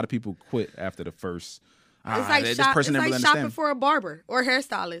 because a lot of people quit after the first. It's like shopping for a barber or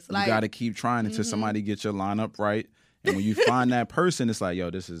hairstylist. You got to keep trying until somebody gets your lineup right. And when you find that person, it's like, yo,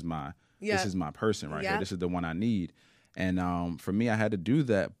 this is my person right here. This is the one I need. And for me, I had to do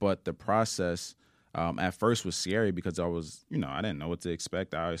that. But the process at first was scary, because I was, I didn't know what to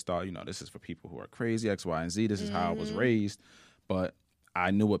expect. I always thought, this is for people who are crazy, X, Y, and Z. This is how I was raised. But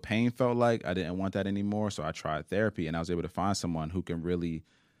I knew what pain felt like. I didn't want that anymore. So I tried therapy, and I was able to find someone who can really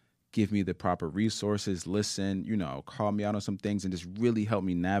give me the proper resources, listen, call me out on some things, and just really help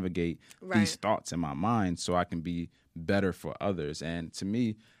me navigate these thoughts in my mind so I can be better for others. And to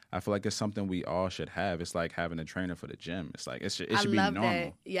me, I feel like it's something we all should have. It's like having a trainer for the gym. It's like it should be normal.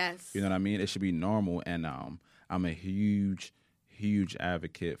 That. Yes. You know what I mean? It should be normal. And I'm a huge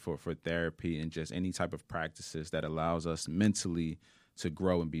advocate for therapy and just any type of practices that allows us mentally to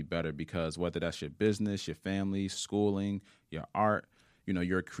grow and be better, because whether that's your business, your family, schooling, your art,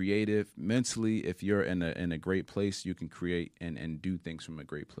 you're creative mentally. If you're in a great place, you can create and do things from a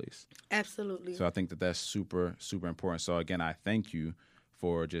great place. Absolutely. So I think that's super, super important. So again, I thank you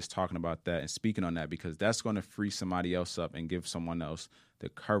for just talking about that and speaking on that, because that's going to free somebody else up and give someone else the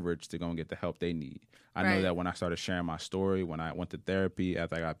courage to go and get the help they need. I know that when I started sharing my story, when I went to therapy,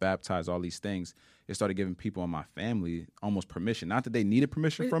 after I got baptized, all these things, it started giving people in my family almost permission. Not that they needed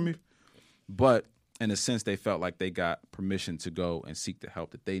permission from me, but in a sense, they felt like they got permission to go and seek the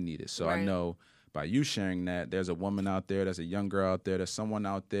help that they needed. So I know by you sharing that, there's a woman out there, there's a young girl out there, there's someone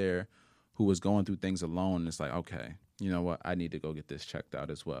out there who was going through things alone. And it's like, okay, you know what? I need to go get this checked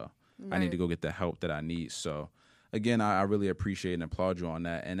out as well. I need to go get the help that I need. So again, I really appreciate and applaud you on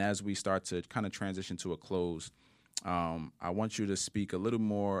that. And as we start to kind of transition to a close, I want you to speak a little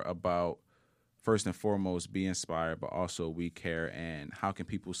more about, first and foremost, Be Inspired, but also We Care, and how can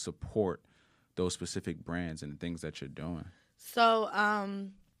people support those specific brands and things that you're doing? So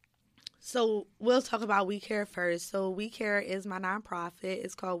So we'll talk about We Care first. So We Care is my nonprofit.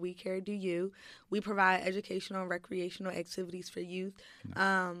 It's called We Care Do You. We provide educational and recreational activities for youth.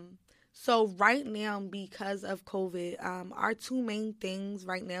 So right now, because of COVID, our two main things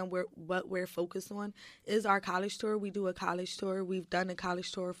right now, what we're focused on is our college tour. We do a college tour. We've done a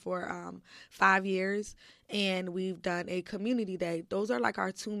college tour for 5 years, and we've done a community day. Those are like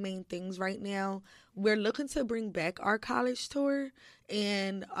our two main things right now. We're looking to bring back our college tour,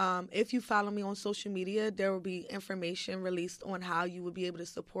 and if you follow me on social media, there will be information released on how you will be able to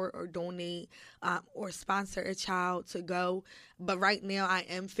support or donate or sponsor a child to go. But right now, I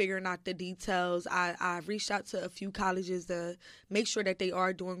am figuring out the details. I've reached out to a few colleges to make sure that they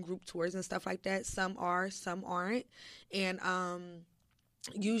are doing group tours and stuff like that. Some are, some aren't. And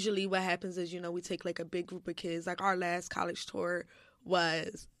usually what happens is, we take like a big group of kids. Like our last college tour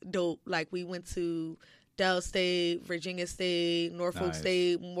was dope. Like we went to Dell State, Virginia State, Norfolk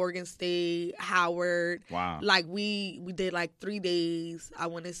State, Morgan State, Howard. Wow. Like we did like 3 days. I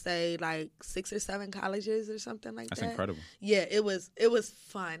want to say like 6 or 7 colleges or something like that. That's incredible. Yeah, it was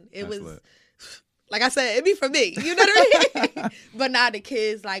fun. It was lit. like I said, it'd be for me. You know what I mean? But now the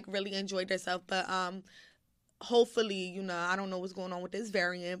kids like really enjoyed themselves. But hopefully, I don't know what's going on with this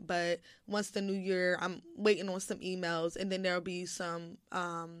variant, but once the new year, I'm waiting on some emails, and then there'll be some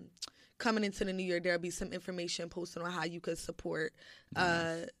coming into the new year, there'll be some information posted on how you could support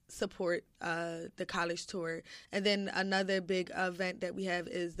the college tour. And then another big event that we have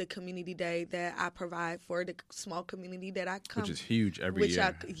is the community day that I provide for the small community that I come. Which is huge every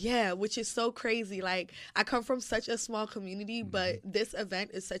year. Which is so crazy. Like, I come from such a small community, but this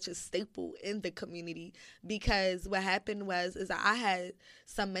event is such a staple in the community, because what happened is that I had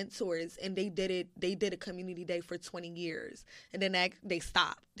some mentors, and they did a community day for 20 years, and then they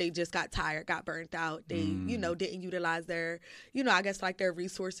stopped. They just got tired, got burnt out. They, didn't utilize their, I guess like their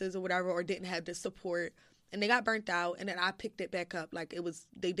resources or whatever, or didn't have the support, and they got burnt out. And then I picked it back up. Like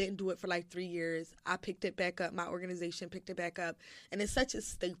they didn't do it for like 3 years. I picked it back up. My organization picked it back up, and it's such a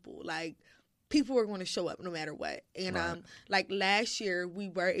staple. Like, people are going to show up no matter what. And like last year we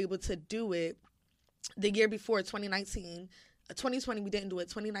were able to do it. The year before, 2019, 2020 we didn't do it.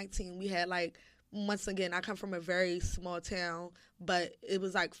 2019 we had like, once again, I come from a very small town, but it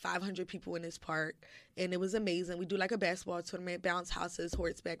was like 500 people in this park, and it was amazing. We do like a basketball tournament, bounce houses,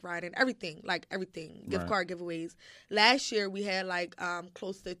 horseback riding, everything, gift card giveaways. Last year we had like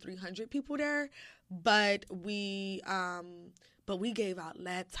close to 300 people there, but we gave out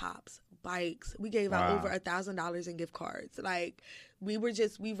laptops, bikes. We gave out over $1,000 in gift cards. Like, we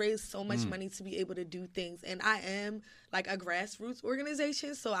raised so much money to be able to do things. And I am like a grassroots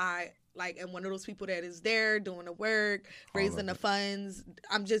organization, so I am one of those people that is there doing the work, raising the funds.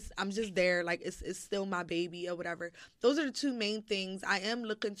 I'm just there. Like, it's still my baby or whatever. Those are the two main things. I am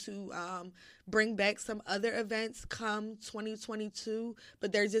looking to bring back some other events come 2022,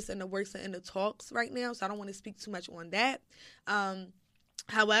 but they're just in the works and in the talks right now, so I don't want to speak too much on that.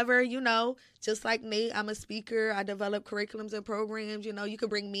 However, just like Nate, I'm a speaker. I develop curriculums and programs. You could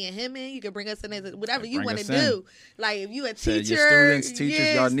bring me and him in. You could bring us in as whatever you want to do. Like, if you a teacher, your students,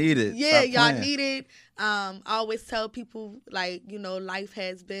 teachers, y'all need it. Yeah, y'all need it. I always tell people, like, life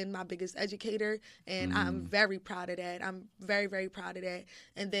has been my biggest educator, and I'm very proud of that. I'm very, very proud of that.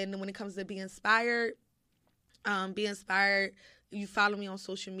 And then when it comes to be inspired, you follow me on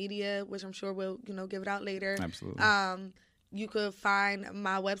social media, which I'm sure we'll, give it out later. Absolutely. You could find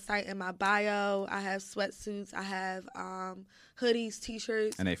my website in my bio. I have sweatsuits. I have hoodies,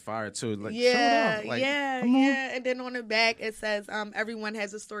 T-shirts. And they fire too. Like, yeah. And then on the back it says, everyone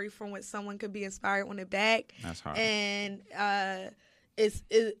has a story from which someone could be inspired on the back. That's hard. And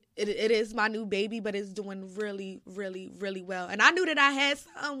it is my new baby, but it's doing really, really, really well. And I knew that I had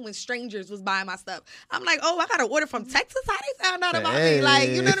some when strangers was buying my stuff. I'm like, oh, I got an order from Texas. How they found out about me? Like,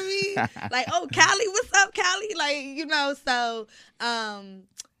 you know what I mean? Like, oh, Callie, what's up, Callie? Like, so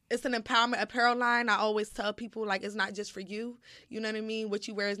it's an empowerment apparel line. I always tell people, like, it's not just for you. You know what I mean? What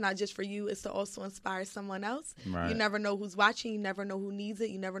you wear is not just for you. It's to also inspire someone else. Right. You never know who's watching. You never know who needs it.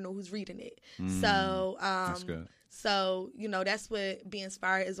 You never know who's reading it. So that's good. So, that's what Be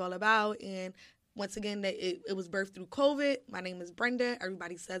Inspired is all about. And once again, it was birthed through COVID. My name is Brenda.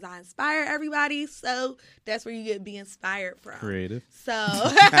 Everybody says I inspire everybody. So that's where you get Be Inspired from. Creative. So,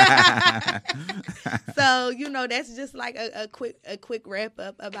 that's just like a quick wrap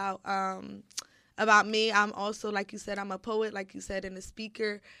up about me. I'm also, like you said, I'm a poet, like you said, and a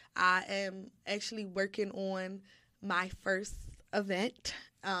speaker. I am actually working on my first event.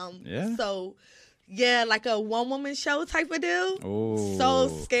 So, yeah, like a one-woman show type of deal. Oh. So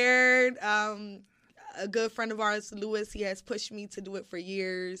scared. a good friend of ours, Lewis, he has pushed me to do it for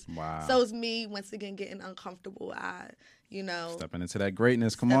years. Wow. So it's me, once again, getting uncomfortable. Stepping into that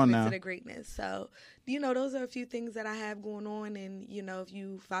greatness. Come on now. Into the greatness. So, those are a few things that I have going on. And, if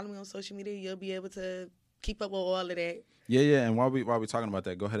you follow me on social media, you'll be able to keep up with all of that. Yeah. And while we're talking about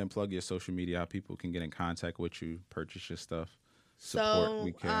that, go ahead and plug your social media, how people can get in contact with you, purchase your stuff, support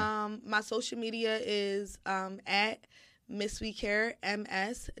We Care. My social media is at Miss We Care,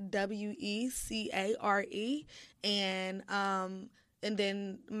 MSWECARE, and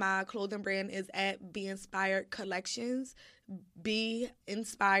then my clothing brand is at Be Inspired Collections. Be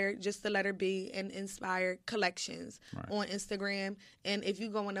Inspired, just the letter B, and Inspired Collections on Instagram. And if you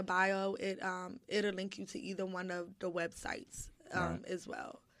go in the bio, it'll link you to either one of the websites as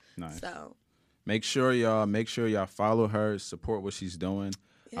well. Nice. So make sure y'all follow her, support what she's doing.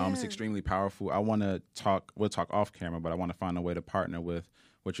 Yeah. It's extremely powerful. We'll talk off camera, but I want to find a way to partner with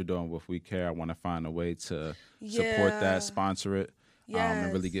what you're doing with We Care. I want to find a way to support that, sponsor it. Yes.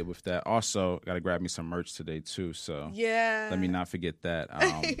 And really get with that. Also, got to grab me some merch today, too. So let me not forget that.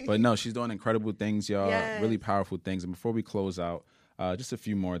 But no, she's doing incredible things, y'all. Yes. Really powerful things. And before we close out, just a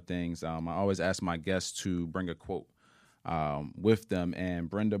few more things. I always ask my guests to bring a quote with them. And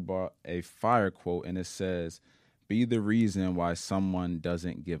Brenda brought a fire quote, and it says, "Be the reason why someone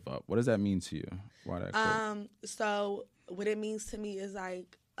doesn't give up." What does that mean to you? Why that quote? So what it means to me is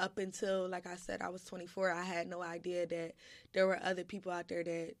like, up until, like I said, I was 24, I had no idea that there were other people out there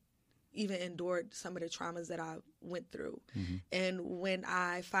that even endured some of the traumas that I went through. Mm-hmm. And when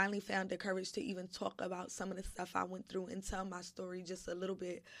I finally found the courage to even talk about some of the stuff I went through and tell my story just a little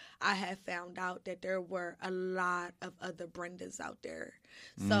bit, I had found out that there were a lot of other Brendas out there.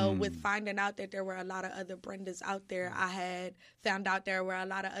 So with finding out that there were a lot of other Brendas out there, I had found out there were a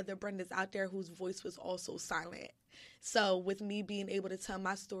lot of other Brendas out there whose voice was also silent. So with me being able to tell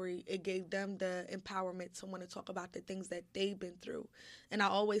my story, it gave them the empowerment to want to talk about the things that they've been through. And I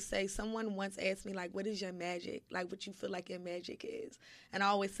always say, someone once asked me, like, what is your magic? Like, what you feel like your magic is? And I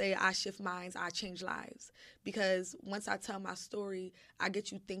always say, I shift minds, I change lives. Because once I tell my story, I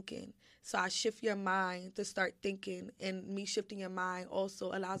get you thinking. So I shift your mind to start thinking, and me shifting your mind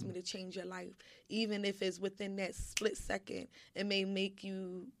also allows me to change your life. Even if it's within that split second, it may make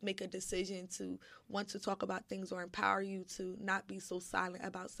you make a decision to want to talk about things or empower you to not be so silent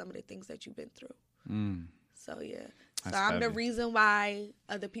about some of the things that you've been through. So, yeah. So I'm the reason why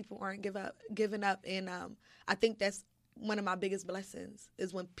other people aren't giving up. And I think that's one of my biggest blessings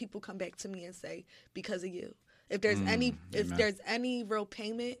is when people come back to me and say, because of you. If there's any real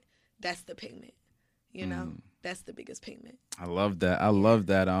payment, that's the payment. That's the biggest payment. I love that. I love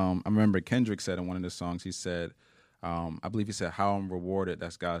that. I remember Kendrick said in one of the songs, he said, I believe he said, "How I'm rewarded,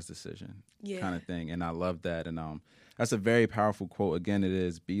 that's God's decision," kind of thing. And I love that. And that's a very powerful quote. Again, it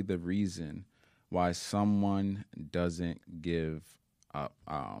is, be the reason why someone doesn't give up.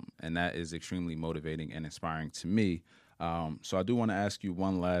 And that is extremely motivating and inspiring to me. So I do want to ask you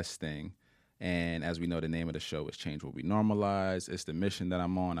one last thing. And as we know, the name of the show is Change What We Normalize. It's the mission that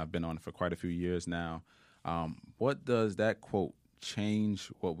I'm on. I've been on it for quite a few years now. What does that quote,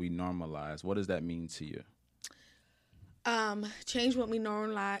 change what we normalize, what does that mean to you? Change what we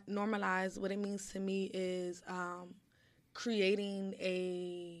normalize, what it means to me is creating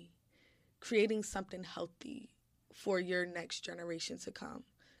something healthy for your next generation to come.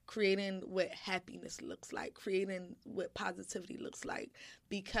 Creating what happiness looks like, creating what positivity looks like,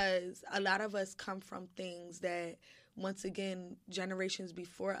 because a lot of us come from things that, once again, generations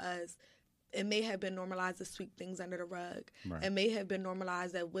before us, it may have been normalized to sweep things under the rug. Right. It may have been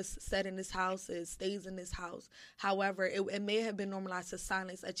normalized that what's said in this house stays in this house. However, it may have been normalized to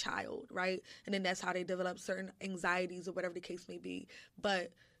silence a child, right? And then that's how they develop certain anxieties or whatever the case may be.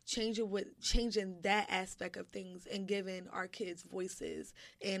 But changing that aspect of things and giving our kids voices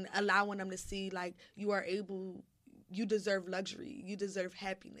and allowing them to see, like, you deserve luxury, you deserve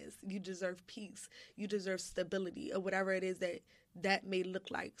happiness, you deserve peace, you deserve stability, or whatever it is that may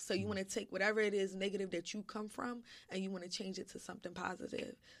look like. So you want to take whatever it is negative that you come from and you want to change it to something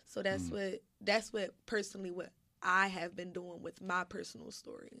positive. So that's what personally what I have been doing with my personal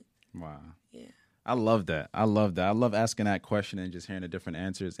story. Wow. Yeah. I love that. I love asking that question and just hearing the different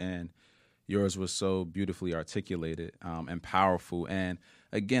answers. And yours was so beautifully articulated and powerful. And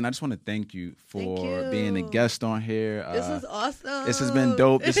again, I just want to thank you for being a guest on here. This was awesome. This has been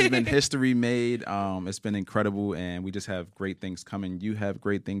dope. This has been history made. It's been incredible. And we just have great things coming. You have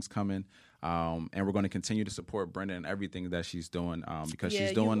great things coming. And we're going to continue to support Brenda and everything that she's doing because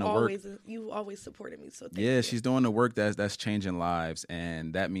she's doing the work. You've always supported me. So thank you. Yeah, she's doing the work that's changing lives.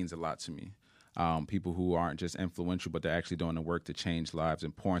 And that means a lot to me. People who aren't just influential, but they're actually doing the work to change lives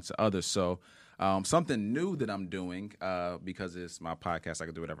and pour into others. So Something new that I'm doing, because it's my podcast, I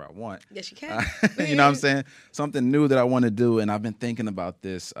can do whatever I want. Yes, you can. You know what I'm saying? Something new that I want to do, and I've been thinking about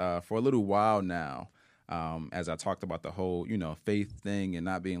this for a little while now. As I talked about the whole, faith thing and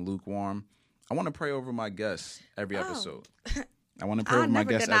not being lukewarm, I want to pray over my guests every episode. I want to pray over my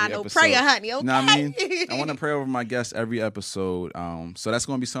guests every episode. Prayer, honey. Okay. You know what I mean? I want to pray over my guests every episode. So that's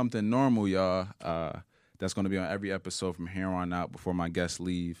going to be something normal, y'all. That's going to be on every episode from here on out before my guests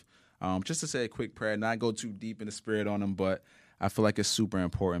leave. Just to say a quick prayer, not go too deep in the spirit on them, but I feel like it's super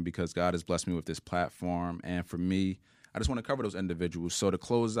important because God has blessed me with this platform. And for me, I just want to cover those individuals. So to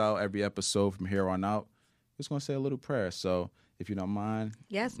close out every episode from here on out, I'm just going to say a little prayer. So if you don't mind,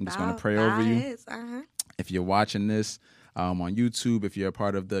 yes, I'm just going to pray over you. Uh-huh. If you're watching this on YouTube, if you're a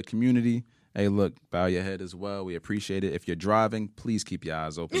part of the community, hey, look, bow your head as well. We appreciate it. If you're driving, please keep your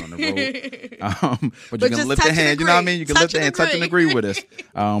eyes open on the road. But you can lift your hand. You know what I mean? You can lift your hand, touch and agree with us.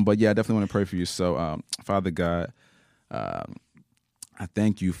 But yeah, I definitely want to pray for you. So, Father God, I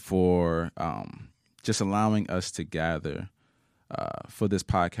thank you for just allowing us to gather for this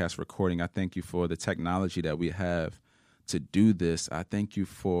podcast recording. I thank you for the technology that we have to do this. I thank you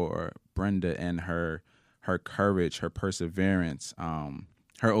for Brenda and her courage, her perseverance,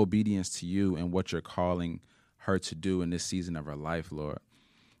 her obedience to you and what you're calling her to do in this season of her life, Lord.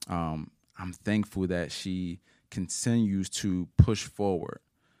 I'm thankful that she continues to push forward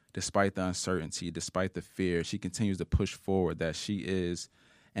despite the uncertainty, despite the fear. She continues to push forward, that she is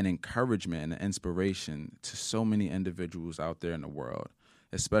an encouragement and an inspiration to so many individuals out there in the world,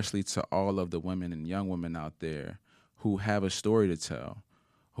 especially to all of the women and young women out there who have a story to tell,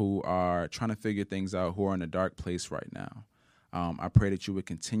 who are trying to figure things out, who are in a dark place right now. I pray that you would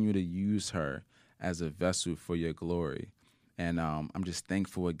continue to use her as a vessel for your glory. And I'm just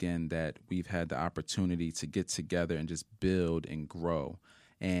thankful again that we've had the opportunity to get together and just build and grow.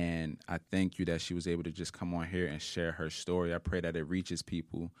 And I thank you that she was able to just come on here and share her story. I pray that it reaches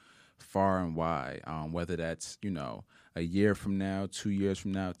people far and wide, whether that's, a year from now, 2 years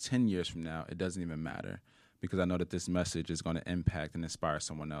from now, 10 years from now, it doesn't even matter, because I know that this message is going to impact and inspire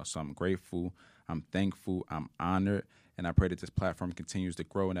someone else. So I'm grateful, I'm thankful, I'm honored, and I pray that this platform continues to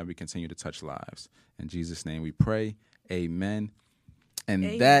grow and that we continue to touch lives. In Jesus' name we pray, amen. And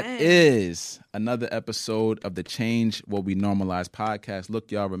amen. That is another episode of the Change What We Normalize podcast.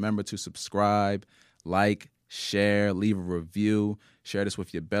 Look, y'all, remember to subscribe, like, share, leave a review, share this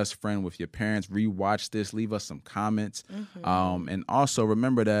with your best friend, with your parents, rewatch this, leave us some comments. Mm-hmm. And also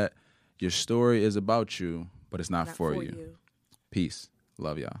remember that your story is about you, but it's not for you. Peace.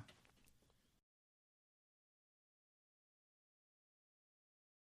 Love y'all.